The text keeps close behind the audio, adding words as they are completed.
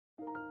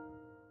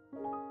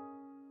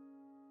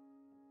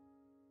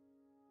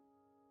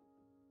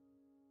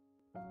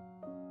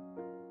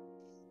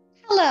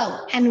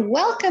Hello and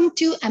welcome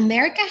to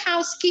America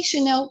House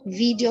Chisinau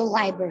Video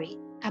Library,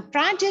 a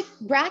project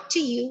brought to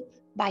you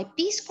by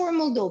Peace Corps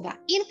Moldova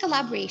in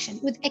collaboration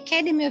with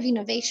Academy of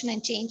Innovation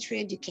and Change for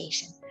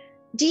Education.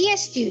 Dear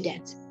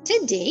students,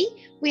 today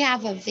we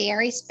have a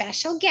very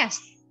special guest,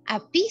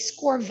 a Peace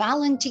Corps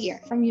volunteer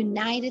from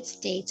United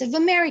States of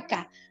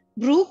America,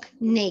 Brooke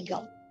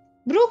Nagle.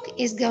 Brooke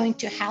is going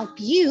to help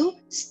you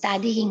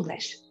study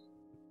English.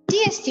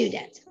 Dear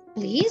students,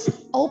 please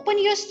open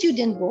your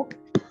student book,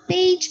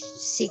 page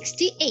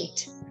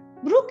 68.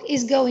 Brooke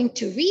is going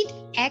to read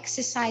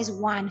exercise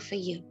 1 for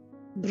you.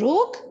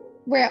 Brooke,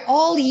 we're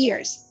all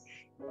ears.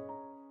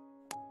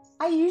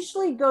 I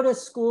usually go to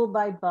school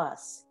by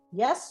bus.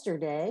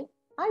 Yesterday,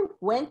 I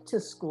went to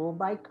school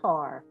by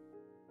car.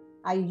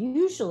 I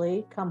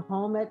usually come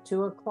home at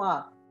 2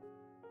 o'clock.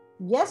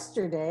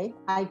 Yesterday,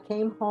 I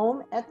came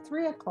home at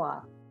 3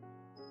 o'clock.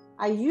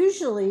 I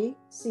usually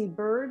see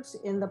birds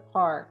in the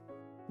park.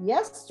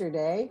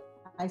 Yesterday,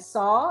 I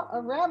saw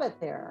a rabbit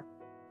there.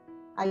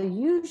 I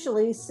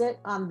usually sit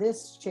on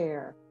this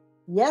chair.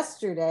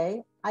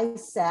 Yesterday, I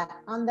sat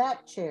on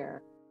that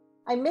chair.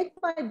 I make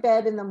my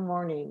bed in the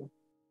morning.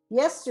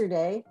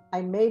 Yesterday,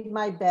 I made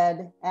my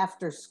bed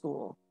after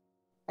school.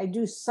 I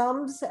do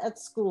sums at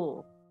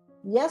school.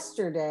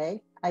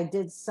 Yesterday, I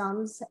did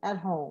sums at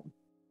home.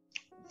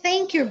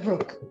 Thank you,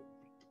 Brooke.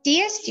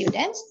 Dear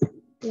students,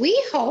 we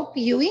hope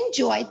you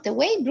enjoyed the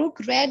way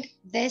Brooke read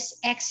this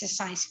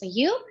exercise for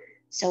you.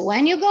 So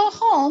when you go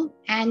home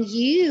and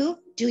you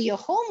do your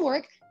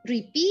homework,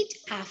 repeat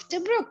after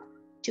Brooke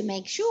to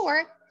make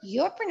sure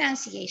your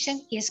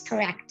pronunciation is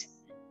correct.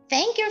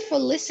 Thank you for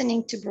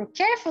listening to Brooke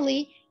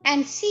carefully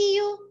and see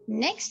you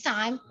next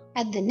time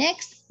at the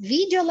next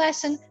video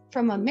lesson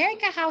from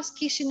America House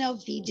Chisinau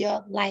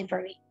Video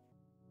Library.